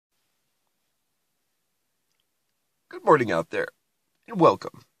Good morning out there, and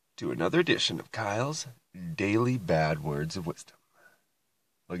welcome to another edition of Kyle's Daily Bad Words of Wisdom.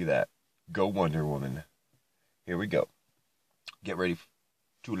 Look at that. Go Wonder Woman. Here we go. Get ready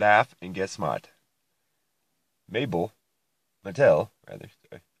to laugh and get smart. Mattel,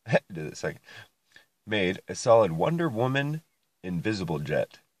 made a solid Wonder Woman Invisible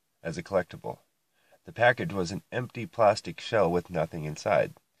Jet as a collectible. The package was an empty plastic shell with nothing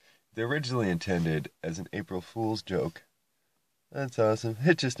inside. They originally intended as an April Fool's joke. That's awesome.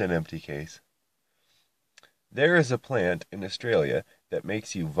 It's just an empty case. There is a plant in Australia that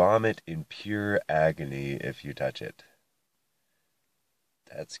makes you vomit in pure agony if you touch it.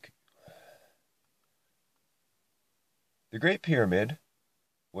 The Great Pyramid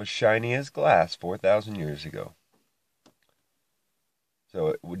was shiny as glass 4,000 years ago. So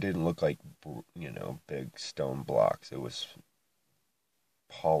it didn't look like, big stone blocks. It was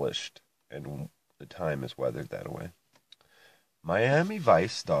polished, and the time has weathered that away. Miami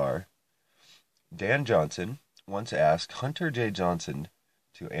Vice star Dan Johnson once asked Hunter J. Johnson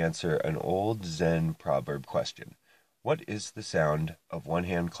to answer an old Zen proverb question. What is the sound of one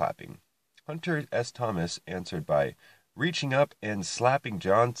hand clapping? Hunter S. Thomas answered by reaching up and slapping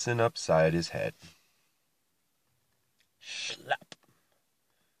Johnson upside his head. Slap.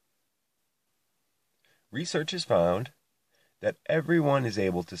 Research has found that everyone is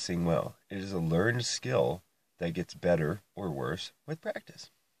able to sing well. It is a learned skill that gets better or worse with practice.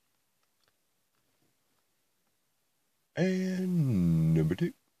 And number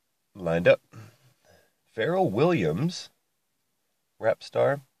 2, lined up. Pharrell Williams, rap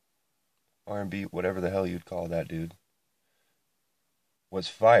star, R&B, whatever the hell you'd call that dude, was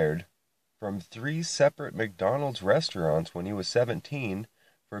fired from 3 separate McDonald's restaurants when he was 17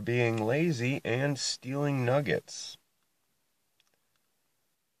 for being lazy and stealing nuggets.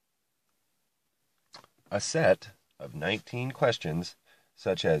 A set of 19 questions,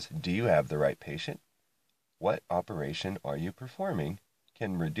 such as, do you have the right patient? What operation are you performing?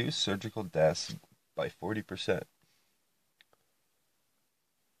 Can reduce surgical deaths by 40%.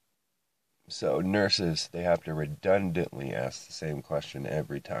 So nurses, they have to redundantly ask the same question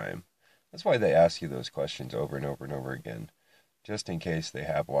every time. That's why they ask you those questions over and over and over again, just in case they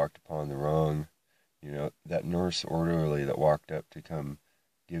have walked upon the wrong, that nurse orderly that walked up to come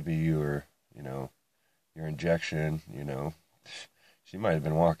give you your injection, she might have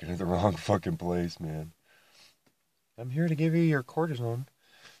been walking to the wrong fucking place, man. I'm here to give you your cortisone.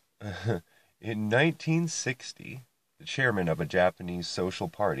 In 1960, the chairman of a Japanese social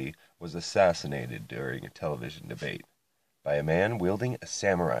party was assassinated during a television debate by a man wielding a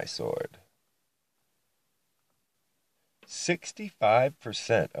samurai sword.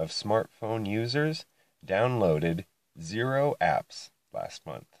 65% of smartphone users downloaded 0 apps last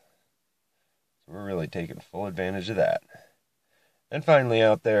month. So we're really taking full advantage of that. And finally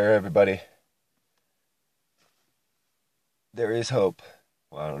out there, everybody, there is hope.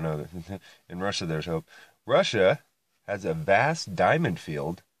 Well, I don't know. In Russia, there's hope. Russia has a vast diamond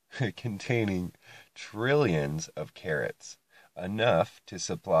field containing trillions of carats, enough to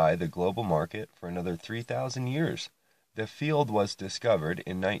supply the global market for another 3,000 years. The field was discovered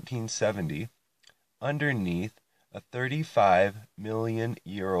in 1970 underneath a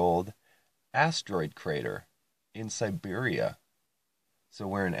 35-million-year-old asteroid crater in Siberia. So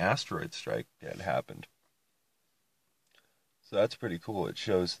where an asteroid strike had happened. So that's pretty cool. It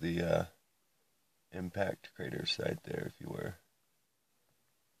shows the impact crater site there, if you were.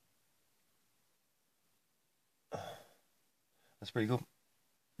 That's pretty cool.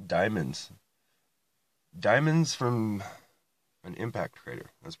 Diamonds. Diamonds from an impact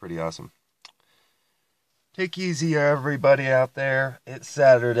crater. That's pretty awesome. Take easy, everybody out there. It's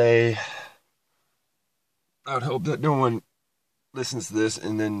Saturday. I would hope that no one listens to this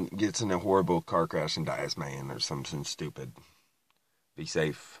and then gets in a horrible car crash and dies, man, or something stupid. Be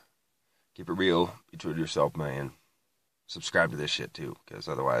safe. Keep it real. Be true to yourself, man. Subscribe to this shit, too, because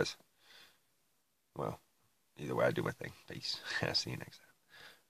otherwise, well, either way, I do my thing. Peace. See you next time.